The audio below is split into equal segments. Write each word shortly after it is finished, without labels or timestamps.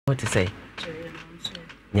What to say?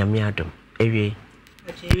 Nyamiadum. Ewe.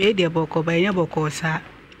 Ewe de boko ba nya boko sa.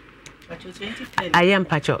 Pacho 2010. I am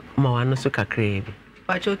pacho ma no so kakra bi.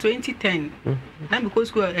 Pacho 2010. Na because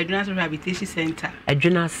school Adwuna Rehabilitation Center.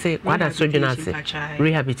 Adwuna say what are so Adwuna say?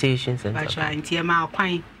 Rehabilitation Center. Pacho ntia ma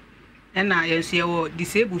kwan. Na yenso ye wo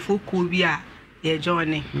disabled folk ko bi a ye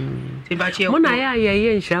join. Ti pacho. Mo na ya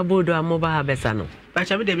ye nhira bodo amoba ha besa no.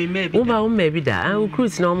 Pacho me de me maybe. Mo ba da. An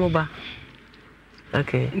cruise na omoba.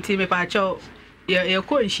 Okay. Nti me pacho ye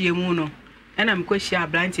ko nhie mu no. Na me ko hia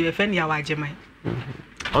branch be fe ne ya wageman.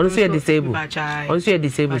 Honestly, disabled. Honestly,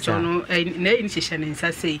 disabled. No, na initiation in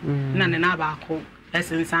say na na ba ko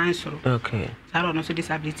essence answer. Okay. I don't know so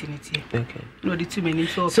disability niti. Okay. No the too many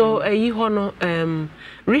so. So you hono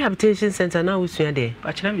rehabilitation center now we sua there.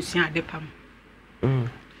 But na me sua de pam.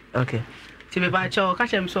 Okay. Ti me ba cha o ka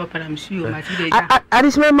chem so pam su o ma ti de ja.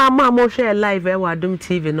 Additional mama mo share live e wa Adom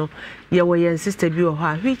TV no. Ye wo yen sister bi o ho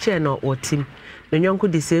a wheelchair no o team. No nyonko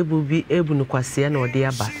disabled bi ebu no kwase na o de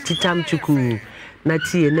aba. Titam chuku. Na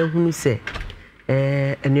tie na hunu se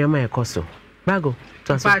enuama ekoso bago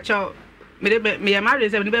toso pacho me ya marry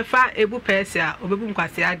se me be fa ebu pese a obebu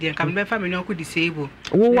nkwase ade nka me be fa me nyonko disable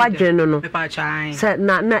wo wadwen no me pacho ai se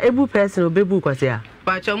na ebu pese obebu nkwase a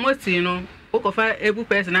pacho moti no wo ko fa ebu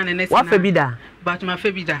pese na ne wa fa bi da pacho ma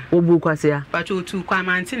fa bi da obu nkwase a pacho tu kwa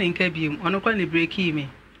mantine nka biem ono kwa ne break me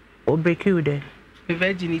o break you there me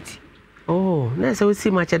virginity na so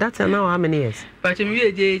see much that now how many years pacho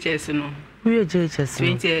me JHS no we are JHS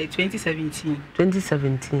 2017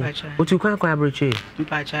 otu kwa abroche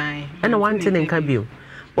mpachai and one thing in kabio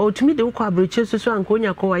otumi de ukwa abroche so anko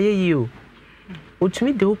nya ko waye yi o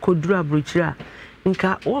otumi de ukoduru abroche a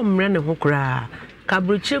nka wo mre ne ho kura ka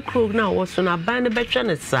abroche kro na wo so na ban ne betwe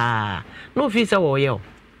ne saa no fi se wo ye o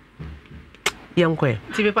yenkwe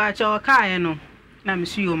ti be pacha ka no na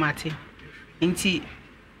msu yo mate nti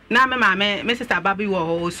na me sister baby wo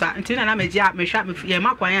ho so nti na me hwa ye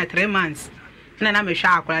makwan ya 3 months na me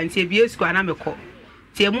hwa akora nti ebie school na me ko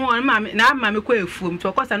ti emu on ma me ko efuom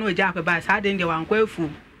to kosa na oja akwa ba sa de wan ko efuom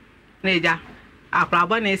na eja akora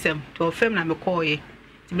bo na esem to fem na me ko ye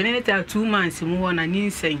ti be ne ta 2 months mu ho na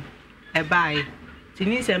ninsen e bae ti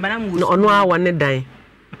ninsen ba na mu ono awa ne dan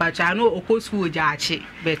pacha no okọ school jaachi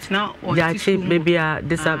but na on jaachi baby a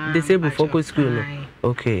disabled for school no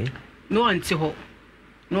okay no anti ho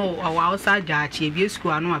no awa outside jaachi ebie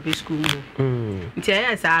school anu abe school mo nti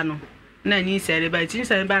yes ano na ni sere ba tin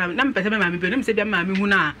sere ba na mpese me mama bi na mpese bia mama hu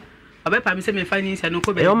na obe pa me se me fa ni sere no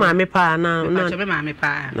ko be e mama pa na me mama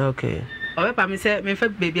pa okay obe pa me se me fa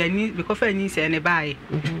baby ani be ko fa ni sere ne bae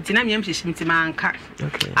ti na me yam hihim ti manka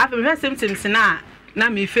okay afa me fa symptoms na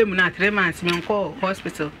me fem na 3 months me nko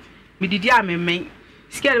hospital me didi a me men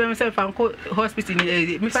scared me se fa nko hospital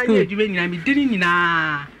ni me fa ni adwuma ni na me dini ni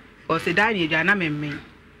na o se dan ni adwa na me men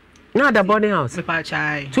na the boarding house me pa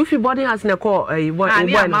chai two fi boarding house na call boy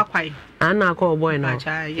makwai na call boy na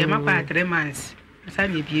chai ye makwai 3 months sa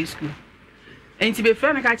me bi school enti be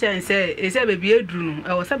friend ka chen say e say baby edru no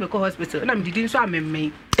e wo say be ko hospital na me didi nso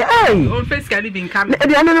amemmen hey on face can be come e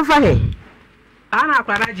dia no fa he ana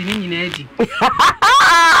akwara ji ni nyina edi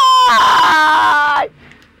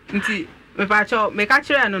enti me pa cho me ka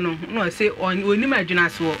kire no say oni ma adwuna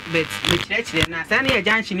so but me kire na say na ye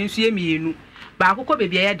junction nso ye mienu ba akoko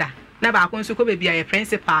baby yeda na ba akon so ko baby ya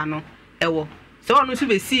principal no ewo so onu so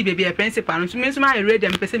be see baby ya principal no so me so ma ready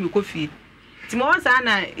am pese me ko fie ti mo sa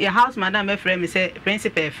na your house madam e frame me say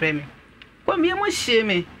principal e frame me ko me mo hye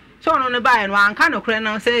me so onu no ba no anka no kure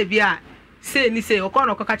no say bia say ni say okon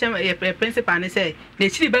no ko ka chem ya principal ne say na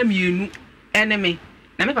chiri ba mienu enemy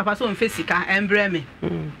na me papa so on face sika embre me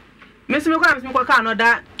me so me ko ka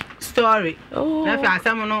another story na fi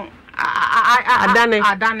asem no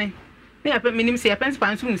adane ne ya minim se ya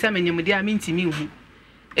principal nso mu se menyemde a mentimi hu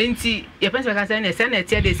enti ya principal ka se na se na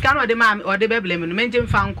tie de scan ode ma ode beble me no menje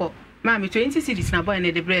mfa nko ma me 20 cities na boy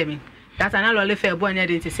na de bre me that na lole fair boy na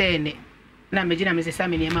de nti se ne na megina me se sa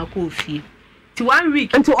me ma ko fie ti 1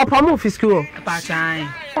 week until upper office school pa time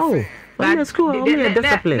but school only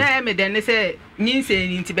discipline na me den se nyinse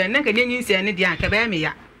ni nti be na ka nyinse ne de anka be me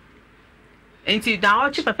ya enti da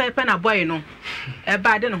o chi papa na boy no e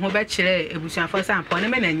ba de no ho be kire ebusuafo sampo ne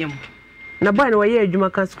me na nyem na boy no we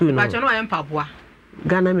adwuma ka school no ba cho no ye mpaboa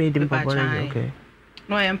Ghana made him mpaboa okay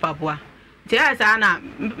no ye mpaboa ti ya sa na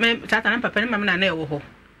me tata na papa ne mama na e wo ho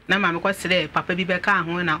na mama ko sire papa bi be ka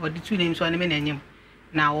ho na odi tu ne so ne me na nyem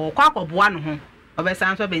na wo kwa akoboa no ho obe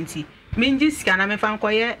san so benti minji sika na me fa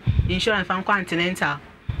nkoye insurance fa nko continental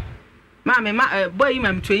mama boy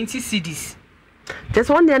mam 20 cedis just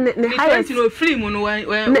one the highest no free mu no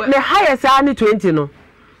the highest are 20 no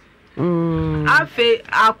Afe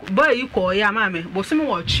boy you call ya mama bosom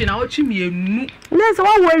watch na watch me enu na se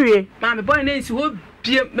wa worry mama boy na nsi ho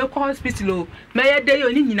bie me call hospital me ye dey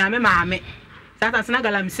oni nyina me mama sata sna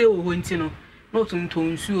gala me se o ho nti no no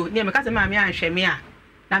tuntum nsuo ne me ka se mama anhwe me a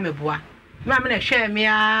na me boa mama na hwe me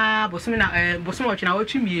a bosom watch na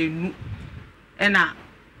watch me enu na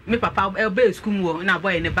me papa e be school wo na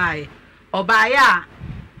boy ne bae obae a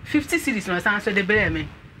 50 cedis no san so de bere me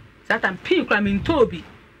sata pin kra me ntobi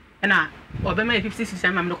na obema 56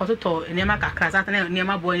 am me ko to enema kakra sata na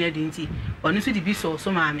enema boy ne dinti onu so di bi so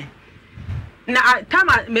maame na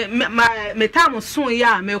tama me tamo so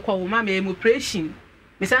ya me ko wo ma me operation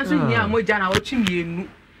me san so nya moja na ochi mienu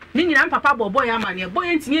ni nyina papa bobo ya ma ne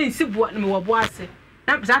boy ntinye nsi bo me wo bo ase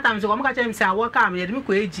na sata me so ko ka chem se awo ka me de me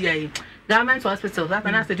ko egi ai government hospital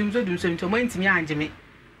sata na stadium so dum so nto mo ntinye anjeme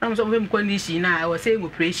na mo so mo ko ni shi na e wo say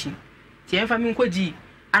operation ti en fa mi ko gi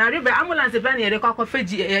anade be ambulance be na ye de kwa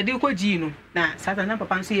faji ye de ko gi no na sata na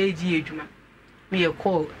papa nso ye gi edwuma me ye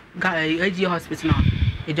call agi hospital na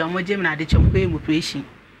e do mo jem na de chem ko operation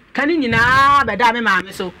kan nyina be da me ma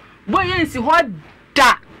me so boy yensi ho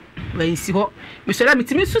da wensi ho me so da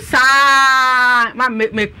mitimi so saa ma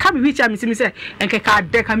me ka bi wicha mitimi se enke ka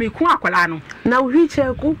de ka me ku akwala no na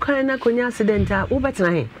wicha ku kan na konya accident a wo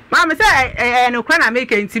betena he ma me se no kra na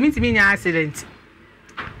make intimi nya accident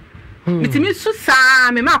mitimi so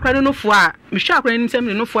saa me ma akwala no fo a me hwa akwala nim se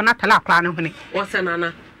me no fo na tala akwala no hene wo se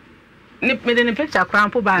nana ni me de ne picture akwala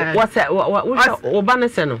mpo ba wo se wo ba ne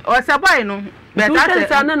se no wo se boy no be ta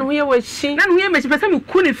se na no ye wo shi na no ye me pese me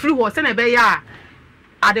ku ne free ho se na be ya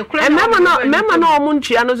ade kura mema na omu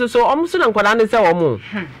ntua no so omu so na nkwada ne se omu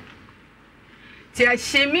ti a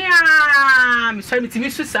shemia mi so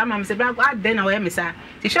mitimi susa ma me se bra ade na wo ye me sa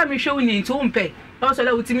ti sha mi hwe woni nti wo mpe no so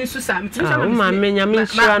la wutimi susa mitimi sha ma menya mi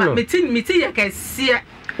nshira no miti ye kese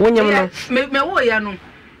wonyam no me wo ya no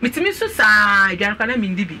mitimi susa adwan kana mi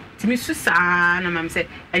ndibi timi susa na ma me se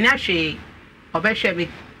enya hwe obehwe bi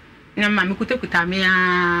na ma me kutakuta me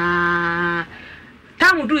a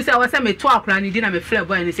tamu duru se awase me to akra ni di na me frɛ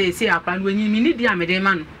boy ni se akra no anyi mi ni di amede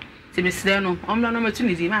ma no se me srɛ no omla no metu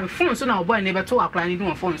ni di ma me phone so na boy ni be to akra ni di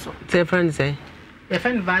won phone so te friend say the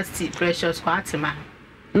friend varsity precious kwatima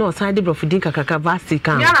no side bro for din kakaka varsity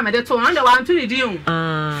kan ya na me de to on de wan tu ni di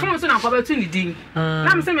phone so na kwa be tu ni di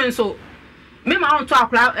na me se me so me ma on to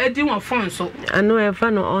akra edi won phone so ano e fa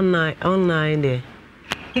no online there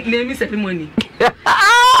na mi ceremony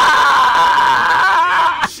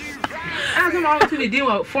I want to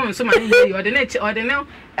do phone so my or the net or the now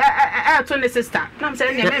to the sister. No, I'm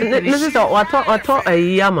saying the sister or a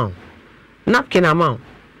yama napkin amount.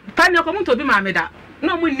 Pan your come to be my meda.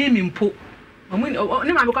 No one name him po.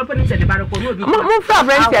 No, company said the barrel. Move for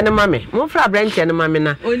branch and mammy. Move for branch and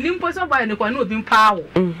mamma. Only impossible by the one who been power.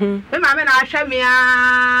 When my men are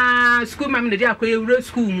shamia school, mammy, the dear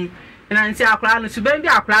school, and I say, I crown to be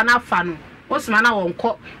a crown of fun. What's man I won't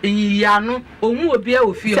call in Yano or more beer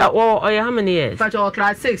with you? Or how many years? But your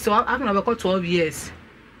class 6, so I've never got 12 years.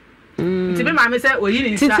 To be my message, or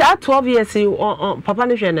you since 12 years, you Papa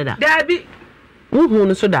Nishanada. There be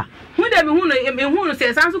who so that. Who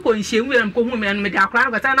says, I'm so going she will and go home and make our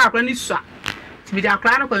crown, but I'm not running so. To be our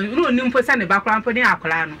crown, no new person, the background for the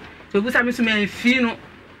crown. So, who's a Miss Man Fino?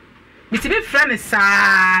 Mr. Big friend is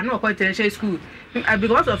no quite a school.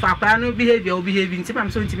 Because of our crown behavior or behaving,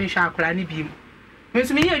 I'm so to be sharp cranny beam.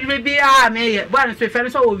 Miss me, you may be a mayor, but it's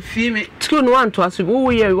friends or female. School want to us, who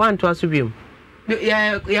we want to us with you.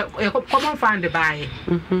 Yeah, come on, find the buy.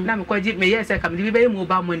 Now, quite deep, yes, I come to be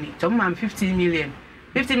mobile money. Some man 15 million.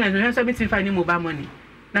 15 million, 75 mobile money.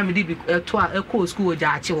 Now, me did a cool school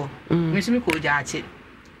jacho. Miss me call jachi.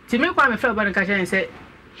 To make one fell by the catcher and say,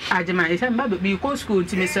 I demand, it's a baby, go school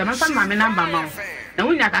to Miss Mamma number. Na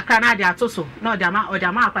wunya kakra na dia toso na odama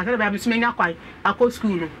akwa se ba misumenya kwai akọ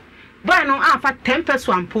school no boy no afa 10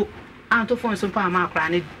 peso ampo anto phone so pa ma akra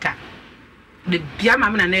ne da de bia ma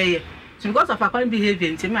na ye so because of akwa behavior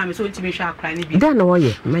ntimi ma so ntimi hwa akra ne bi da na wo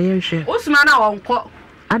ye ma ye hwe osuma na wonko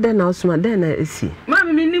ada na osuma da na esi ma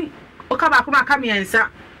me nim o ka ba ko ma ka me ensa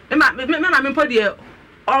ma me po de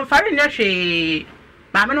on fare nya hwe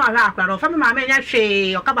ma me no ala akra no fa me ma me nya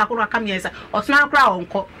hwe o ka ba ko ka me ensa osuma akra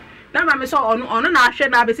wonko na mama so ono na ahwe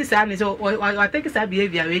na abesi sa ne so I think sa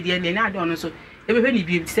behavior we dey na ade ono so e be hwe ni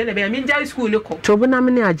bi se le be me nja school ko to bu na me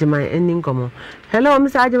ne ajeman eni nkomo hello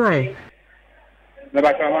Mr. Ajeman na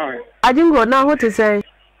ba chama ajingo na ho te say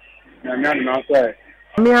na na so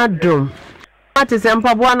me adom ati se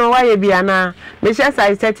mpaboa no wa ye bia na me share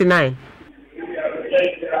size 39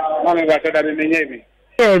 na me ba so da me nye bi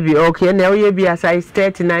yeah bi okay na o ye bia size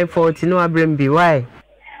 39 40 no abrem bi why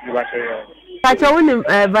me ba so Kacha wini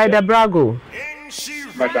Vida Brago.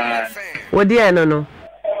 But What dear no? now.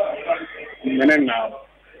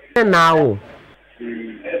 Now.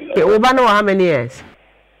 Ubano how many years?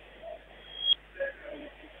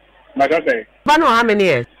 But okay. Ubano how many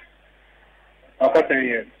years? About 10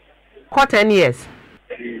 years. 10 years.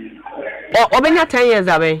 Or Obenya 10 years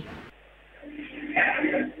away.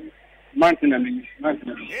 Mountain.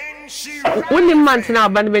 Only months now,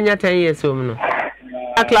 but Benya 10 years.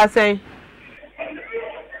 A class saying.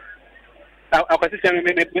 I'll question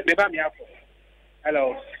me.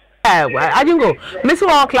 Hello. I didn't go. Miss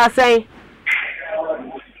Wall class saying.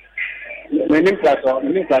 My name class.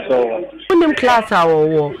 Name class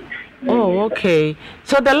our. Oh, okay.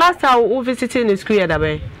 So the last time we visited in the school,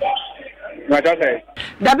 Dabe. But okay.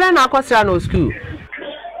 Dabe na kwasra no school.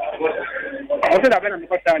 I said I've been on the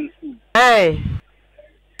school. Hey.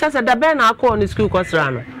 Sasa Dabe na akọ on school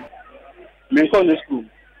kwasra no. Me go to school.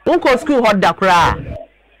 Wonko school hot da kra.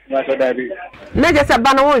 That's what I do. Na je se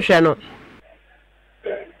ba no won hwe no.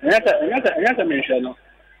 Nyata mention no.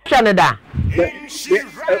 Hwe ne da.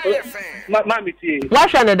 Mami tie. Wa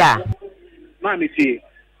hwe ne da. Mami tie.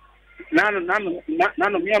 Nano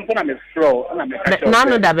mi ampona me fro na me catch.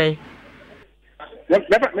 Nano Dabe.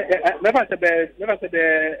 Never said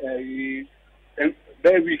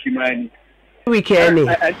very weak man. Weekend.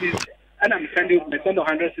 And I'm sending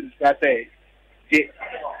 100 cents that day.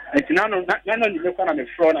 And now you look on the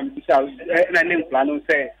front and I name plan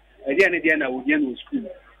say again I would use school.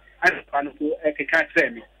 And I can't say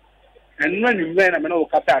me. And when you went, I'm an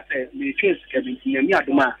old cat say me choose Kevin near me at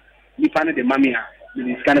the man. You find the mammy with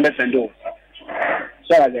his cannabis and door.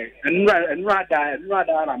 So and rather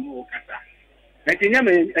I'm more cat. And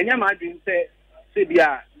Yama didn't say,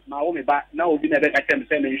 Bia, my woman back now will be never attempt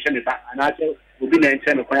to send me back, and I will be the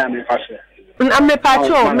intent of my fashion. I'm a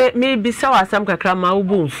patcho, maybe so as some cacrama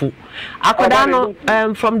ubunfu.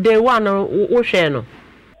 Akodano from day one or Oceano.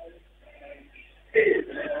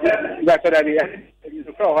 That's what I mean.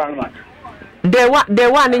 They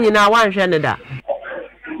one in our one Canada.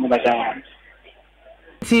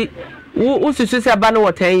 See, who's to say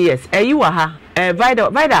about 10 years? You are her, Vida.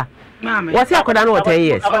 What's your Kodano 10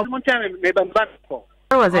 years?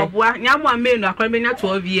 What was it? Nyamwa me no akwabenya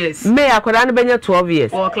 12 years. Me akwada benya 12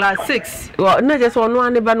 years. Or class 6. Well, not just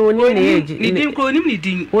one ba no ni age. Ni din ko nim ni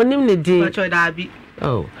din. Wonim ni din. Bacho da bi.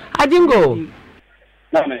 Oh. I didn't go.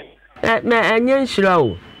 No me. Na enye nhira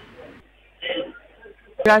o.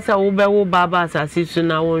 Grasa wo be wo baba asasi su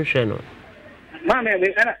na wo nhwe no.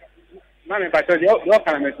 Mami bacho yo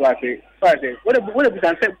kana me to ase. So ase. What be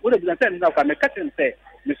say na ka me katen say.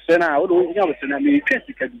 Me sena wo do nya wo sena me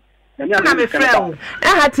twesi kabi. Na me frɛ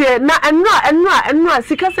hatie na enra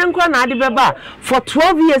sika senkwa na ade beba for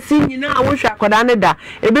 12 years nyina wo hwa akoda ne da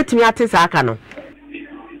ebetumi ate sa aka no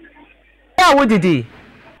ya wo didi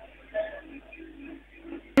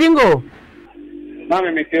dingo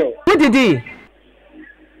mama me tell wo didi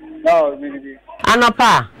no me didi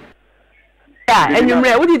anapa yeah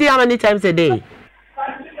enyumre wo didi how many times a day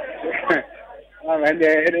mama and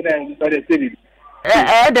the city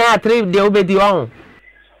there 3 dey obedi on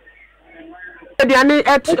the ane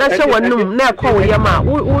ese wonum na ekọ wo yema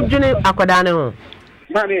wo dwene akoda ne ho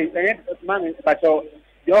mami pacho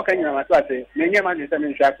yo kan nyama to ase me nyama ni se me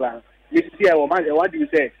nhwa plan me see e wo man e what do you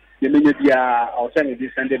say me menye bia o se me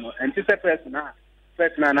this Sunday no and this person na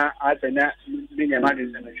atenya me nyama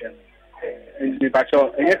ni se me hwe and me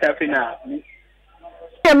pacho enye tafina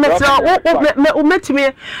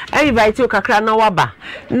metimi invite you kakra na waba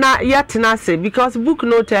na yatena se because book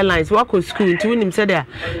no tell lines wako school nti wonim say there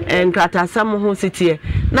enkrata sam ho sitie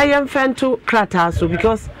na yemfento krata so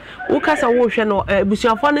because ukasa wo hwe no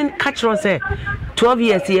busuafo ne catch say 12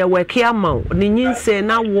 years ye work ama ni nyinse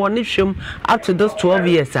na wo ne hwem up to those 12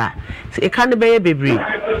 years e kan be ye bebre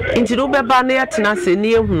nti do beba na yatena se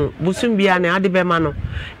ne ehunu busum bia na ade be ma no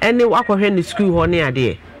ene wakohwe ne school ho ne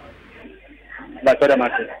ade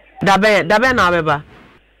Dabe na beba.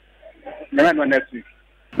 No next week.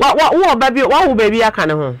 What baby? What will baby aka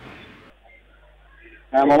ne ho?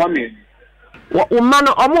 Mama me. Wo man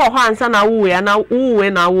omo ho ansa na wo ya na wo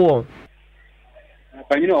na wo.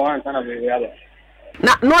 Panyi no ho ansa na be ya.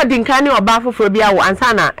 Na no di nkan ne oba foforo bia wo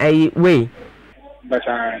ansa na we.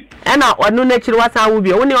 Bashan. Ena onu na chiri wasa wo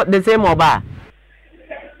bia. Wo ne the same oba.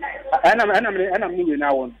 Ana me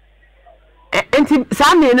na wo. Enti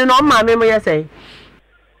sa me ne no ma me mo yesai.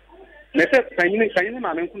 Me se panyi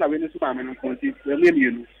ma me nku na we ne su ma me nku nti we me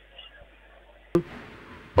mienu.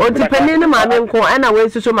 O ti panyi ne ma me nku ana we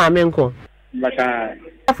su ma me nku. Bashan.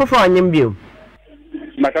 Fofo onyem bio.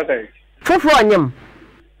 Mata sai. Fofo onyem.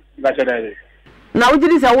 Bashan dai. Na wo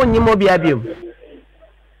jiri sa wo nyem obia bio.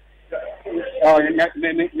 Oh,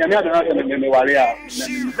 nyame adona me ware a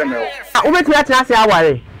me. Ubetumi atena se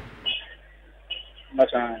aware.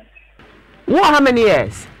 Masha. What how many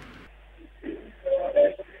years?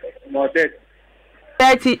 More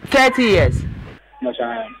 30 years.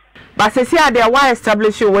 Masha. But say they why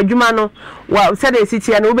establish you wadwuma no wa said the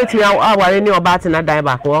city and ubetumi aware ni oba atena dan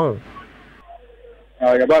back won.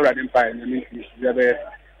 Oh, you about ready fine. Me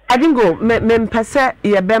I didn't go mpese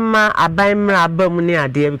ye bema abanmra abam ni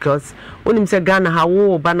ade because onim se Ghana ha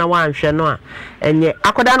wo ba na wan hwe no a enye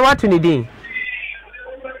akoda no watu ni din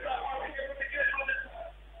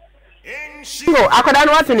go akoda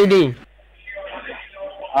no watu ni din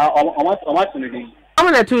o ni din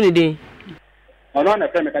amuna tu ni din ono na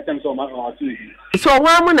fe me ka tem so o tu ni din so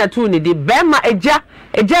wa amuna tu ni din bema eja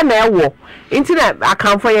na ewo nti na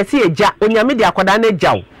akanfo ye se eja onyame de akoda na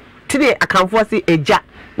eja wo tide akanfo se eja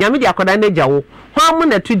nyame di akoda na jawo ho am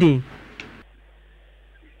na tudin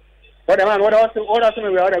what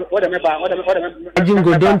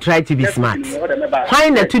Jingo, don't try to be smart. Why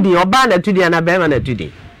na tudin oba na tudin na be ma na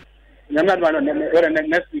tudin nyame adwa no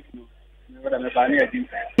next week no what am ba na adin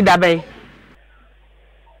da ben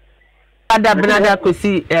ada benada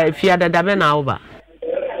kosi fiada da ben na oba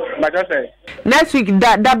but I say next week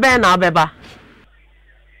da ben na obeba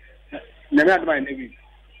nyame adwa na week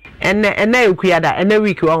ene ekuada ene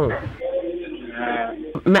week wo ho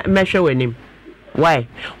me hwe wanim why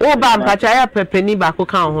wo ba mpacha ya pepeni ba ko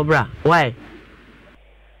kan ho bra why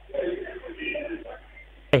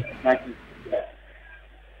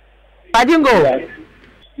Ajingo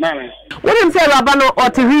mama wonim say baba no o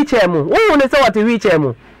ti wheelchair mu wo won say o ti wheelchair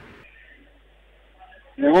mu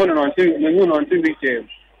me hu no nti wheelchair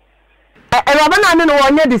baba na no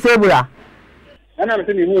wonye disabled a ana me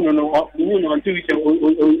say me hu no nti wheelchair o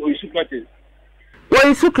isu clutches wo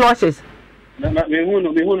isu clutches me hu no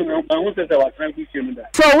hu say wa try wheelchair mu da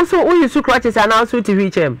so wo isu clutches and also ti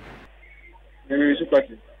wheelchair me isu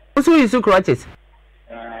clutches wo isu clutches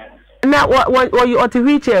na wo you ti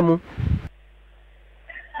wheelchair mu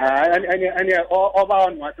and over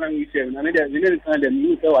on what time we say and we need to them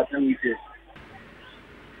you say what time we say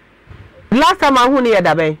last time I hu ne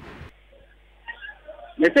da ben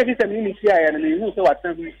me say this me here and you say what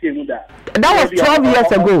time we say no da that was 12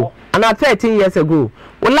 years ago and 13 years ago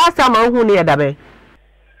well last time I hu ne da ben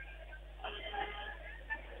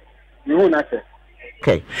you na say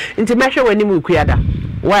okay into measure when you kuada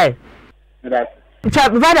why that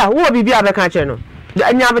Vada wo bibi abeka che no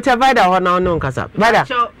anya beta Vada ho na no nkasa Vada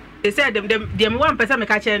they said them one person me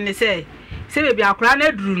ka che ne say baby akura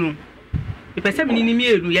na duru no e person me ni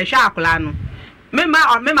mienu ye hwa akura no me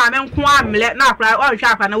ma me nko amle na akura o hwa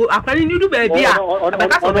akura na akura ni du ba bi a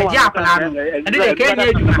beka so be ji akura no e de ke nya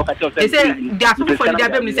eduma they say dia so for dia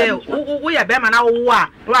bem ni say wo ye be ma na wo a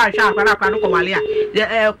wo hwa akura na akura no ko wale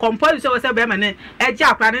a compose say be ma ne e ji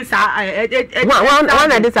akura ni sa one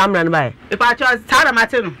na this amran bai e pa cho sara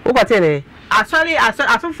mate no wo ko te ne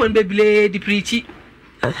aso for bebile di preach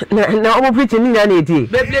na omo preach ni na eti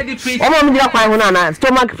bebile di preach omo mi dira kwan ho na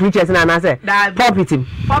stomach preachers na say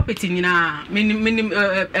pulpit ni na minim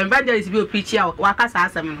evangelist bi preach ya wakasa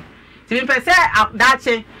asem no ti mi pese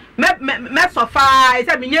dache me so fa e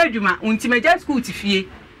say me nya adwuma unti meja school ti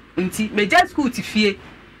fie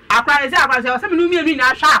akwa say me no mi na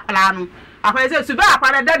hwa akwa no akwa say suba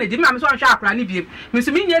akwa da na di ma me so hwa akwa ni biem me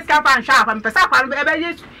so mi nya ska fa hwa akwa me pese akwa no e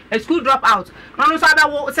be a school drop out no so ada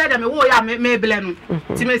wo say dem wo ya me bele no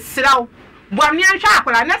ti me siraw bo me hwa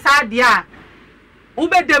akwa na sa de a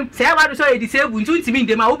ubedem say wa do so e disable nti mi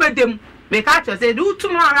ndem a ubedem me ka cho say du tu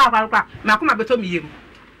no ara akwa me akoma beto mi yem.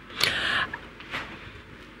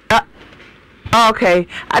 Okay,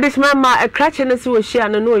 adis mama a crutch na so share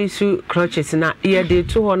no isu crutches na ye de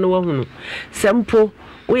to ho no wo hunu sempo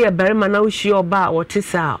wo ye berema na wo hie oba wo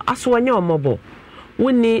tesa aso wanya omobo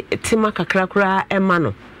woni tima kakrakra ema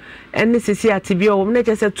no ene sisi atibi o na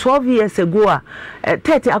je say 12 years ago a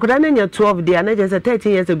 30 akoda na nya 12 dia na je say 13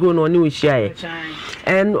 years ago no ne wo hia ye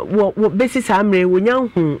and wo basis amre wo nya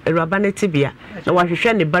hu eraba na tibia na wa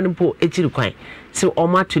hwehwe ne ba no po ekiri kwan so o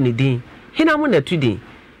ma to ne din hina mo na to din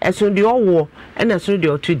eso de owo ena so de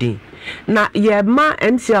otudi na ye ma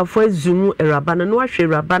ntiafo azumu eraba no wa hwe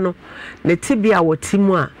eraba no ne tibia wo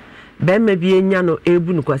timu a be ma bi enya no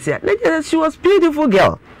ebu no kwase na she was beautiful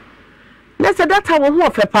girl na said that wo ho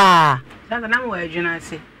ofe pa that na mo adwuna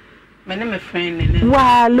se me ne me friend ne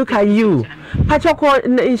wow look at you pachoko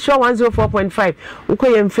insure 104.5 uko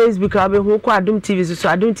ye Facebook abe hu ko Adum TV so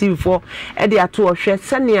Adum TV 4 e de ato ohwe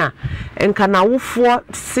senia enka na wofo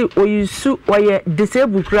se oyusu oye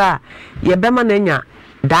disable kra ye bema na nya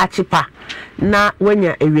daachi pa na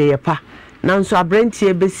wanya ewiye pa na nso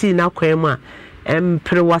abrantie besi na kwan mu a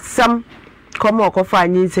empre wasam come or coffee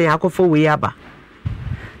and say, I go for way aba.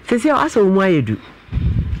 Says, you ask why you do.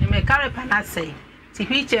 You may carry pan, say.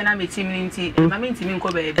 Teach and I'm a team in tea, and I'm in team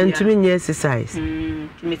and to mean exercise.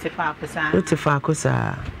 Mr. Farquhar. What's a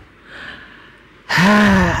Farquhar?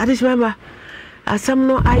 I just remember. As some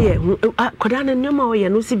no aye, could I no more ya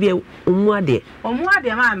no see be umwade.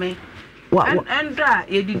 Umwade, mammy. What and dry,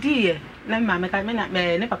 ye did, no mamma,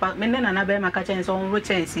 me, papa, men and I bear my catching on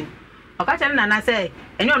retention. Or catching and I say,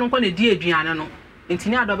 and you're not going to dear Giano.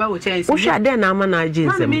 Intina double chance. Who shall then I'm an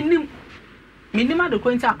agent? Minima the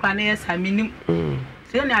quinta planes, I mean,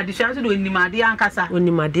 then I decided to do in my dear Ancassa,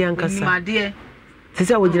 when my dear Ancassa, my dear.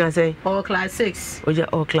 Sister, would you say? All class 6. Or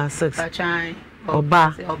all class 6. Or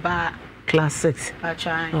bar. Class 6.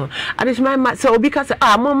 Oh, I just my so because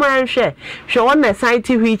mama and share. She want a science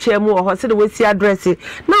wheelchair more or said with the address.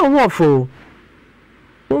 Now what for?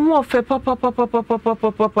 What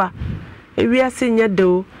for papa. If we are senior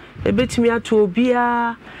do, a bit me at to be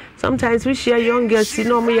sometimes we share young girls, you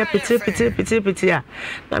know me a petit.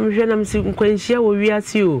 I'm sure I'm seeing when share we are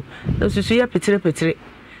you. No, so see a petit.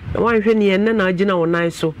 The one when you and then I dinner on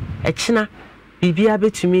nice so a china be a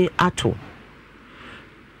bit to me at all.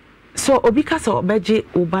 So obika so obeje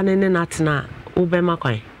ubanene natna ubema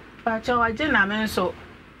kwan pacho aje na men so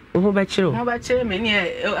wo bechiro me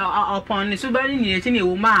ne upon ni subani ni eti ne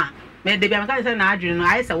wo ma me de bia maka say na adwene no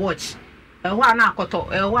I say watch ho ana akoto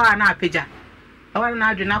ho ana apeja ho ana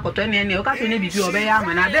adwene akoto ne o ka so ne bibi obeya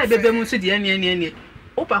ama na da bebe mu so de ne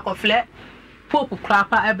upa kofle popu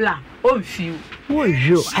krapa ebla o mfiu wo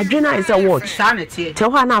yo adwene I say watch sanete te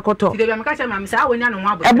ho ana akoto de bia maka say ma me say awonya no ho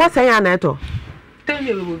abo e bo say ya na eto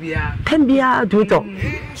Tembia do it.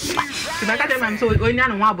 If I got them, so when I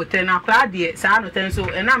know about 10 o'clock, dear, San so,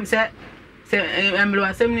 and I'm said,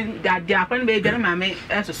 assembly that the African baby and mammy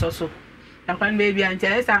as a so. African baby and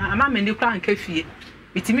tell us, I'm a man, you can't cafe.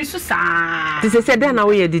 It's me so sad. This is said, then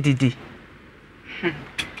away did. If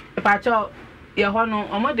I told your honor,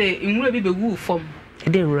 or mother in will be the woo from a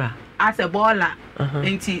dinner as a baller,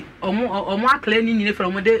 and tea or more cleaning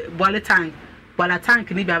from the boiler tank, while a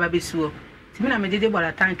tank need baby sewer. Timina me dede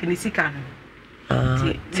bola tank ni sika no.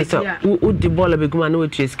 So wo di bola be guma no we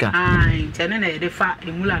sika. Tene na ye fa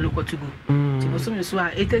emula no kotugo. Ti boso me so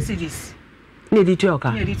a 80 cedis. Na di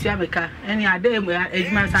tuoka. Na di tua meka. Eni ade mu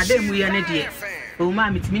ejuma sa ade mu ye ne de. O ma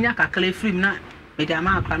me timinya kakle free na me de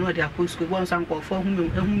ama akra no de akosku bo nsan ko fo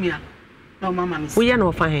ehumi a. Na mama me. Wo ye na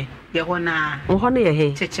ofa he? Ye ho na. Wo ho na ye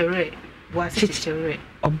he? Chechere. Bo ase chechere.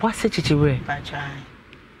 Obo ase chechere.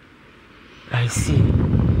 I see.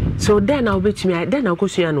 So then I'll bet me, then I'll go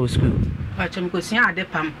see no school. But I'm going to see a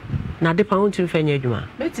depam. Now the pound to fenya juma.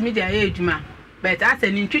 Bet me the age, but as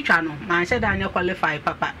an intuition, man said I qualify,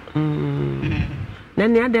 papa.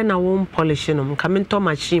 Then the other I won't polish them, coming to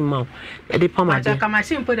machine mouth. The pomade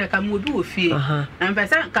machine put a camudu fee. And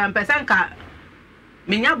person car.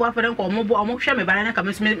 Minya boyfriend or mobile almost shame by a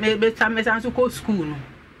commission, some to go school.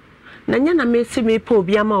 Nanyana me see me po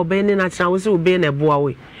biama obeni na tena wo se obe na eboa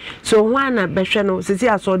we so ho ana behwe no sisi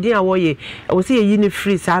asodin a wo ye wo se yi ni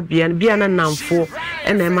free sa bia na namfo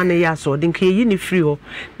e na ema na ye asodin ka yi ni free ho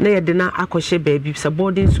na ye de na akɔhye baby sa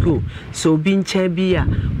boarding school so bi ncha bia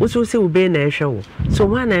wo se obe na ehwe wo so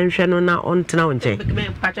ho ana nhwe no na ontena wo nche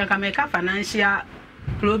pacha ka me ka financial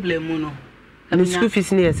problem no the school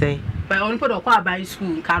fees ni say but on put okwa aban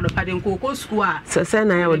school ka do pade nko school a say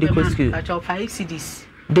na ya wo de ko school pacha 5 cedis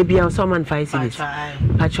Debia or someone 5 cedis.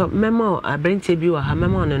 Pacho memo a brain tabu or her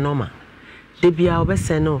memo on a norma. Debia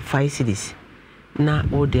obese no 5 cedis. Na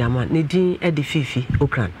o dear man, Nidin Eddie Fifi,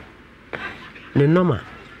 Okran. No norma.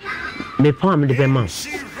 Me palm the bemon.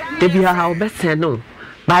 Debia how best no.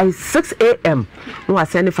 By 6 a.m. no I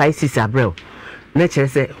send 5 cedis abroad. Nature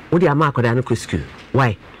say, O dear Marco Danico school.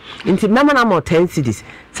 Why? Inti mama na more 10 cedis.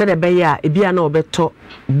 Said a beya, a beer no better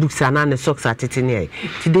books and the socks at it in here.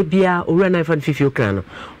 Today beer or 950 Okran.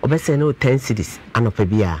 Or best no 10 cedis and up a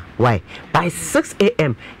beer. Why? By 6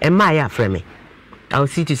 a.m. and Maya frame. I'll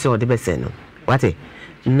see to saw the best no. What eh?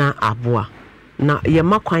 Na abua. Na ye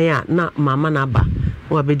makwaya na mama na ba.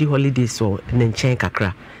 Wa be di holidays so nenchen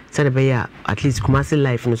kakra. Said a beya at least Kumasi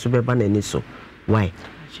life no subeba na ni so. Why?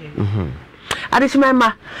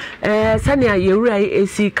 Adishimema sania yewura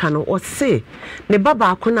AC kano o se ne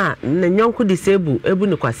baba akona na nyonko disable ebu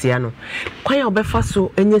ne kwasea no kwan obefa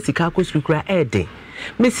so enye sika akosukura eden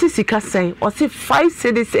me sika sen o se 5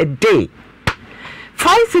 cedis a day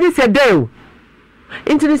 5 cedis a day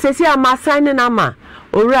into the sesi ama sign na ma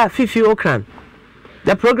owura Fifi Okran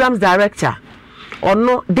the programs director or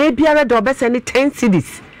no they biara do obese ni 10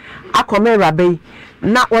 cedis akome rabe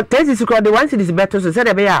na what is called the one is better so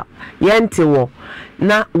said be ya yente wo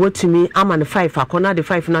na wotumi ama ne 5 akona de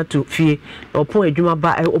 5 na to fie opon adwuma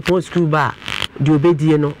ba opon school ba de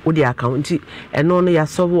obedie no wo de account eno no ya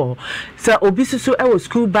so wo so obi susu e wo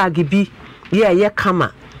school bag bi ye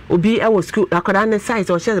kama obi e wo school akoda ne size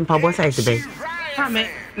o share mpabo size ben ame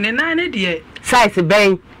ne na ne de size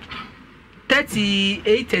ben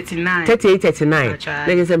 3839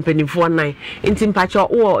 there is some penny for 9 inti mpacho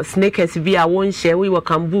wo sneakers bi a won share we wo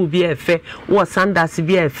kambu bi efe wo sandals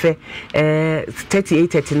bi efe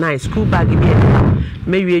 3839 school bag bi efe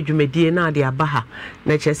mewie adwumadie na de abaha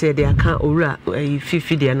na chese de aka owura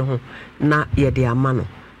fifi de no ho na ye de ama no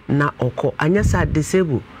na oko anya sa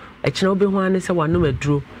disable ekina obi ho ane se wanom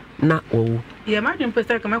aduro na owu ye ma dwem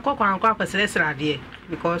pese kama kokwan kwa kwasresra de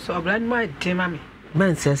because oblan ma de mame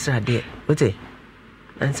man sesra de ote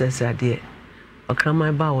ancestor de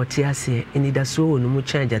okrama ba wote ase enida so wonu mu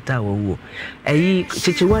change ata wo ayi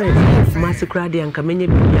chichiware masikra de anka menye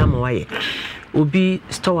bi ama waye obi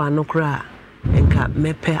store no kra enka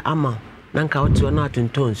mepe ama nanka wote no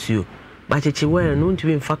atonton suo ba chichiware no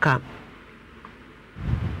ntumi mfaka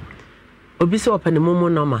obi se opane momo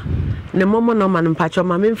noma ne momo noma mpacho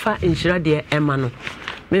ma memfa inshira de ema no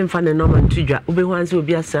memfa ne noma ntudwa obi hwanse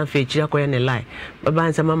obi asan fa echira koye ne lie baba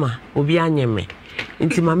nsa mama obi anyeme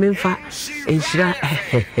inti ma memfa inshira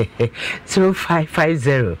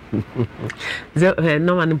 0550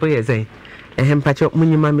 noma no boye zen mpacho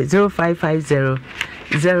munyima me 0550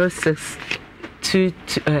 0622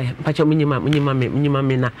 mpacho munyima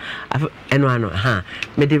me na eno ano ha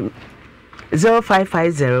me de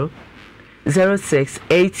 0550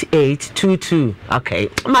 068822 okay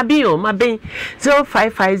mabio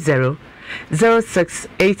 0550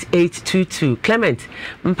 068822 Clement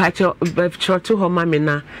mpacho chotu ho mame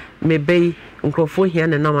na mebe nkrofo hia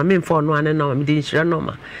ne na ma memfo no ane na ma de nhyira no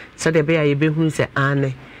ma so de be ya ye behunu se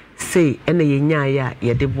ane say ene ye nya ya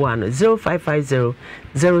ye de boa no 0550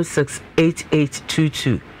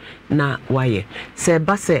 068822 na waye se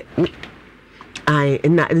base I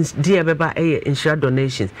na dear beba insure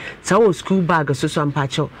donations so school bag so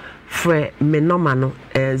ampacho fre me number no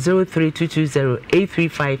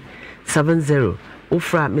 03220835570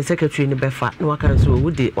 ofra me secretary ni befa no waka so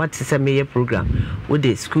would what is a mayor program with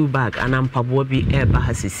the school bag and ampabo bi e ba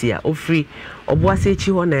hasisia ofri oboase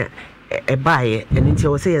chi ho na e baaye enti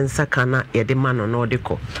wo se yensa kana ye de mano na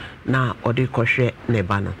odeko na odeko hwe ne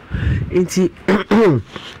ba no enti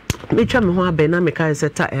me twa me ho abena me kai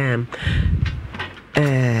seta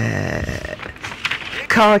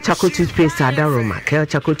Kel Chocolate toothpaste adaroma. Kel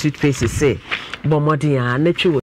Chocolate toothpaste say bomodin a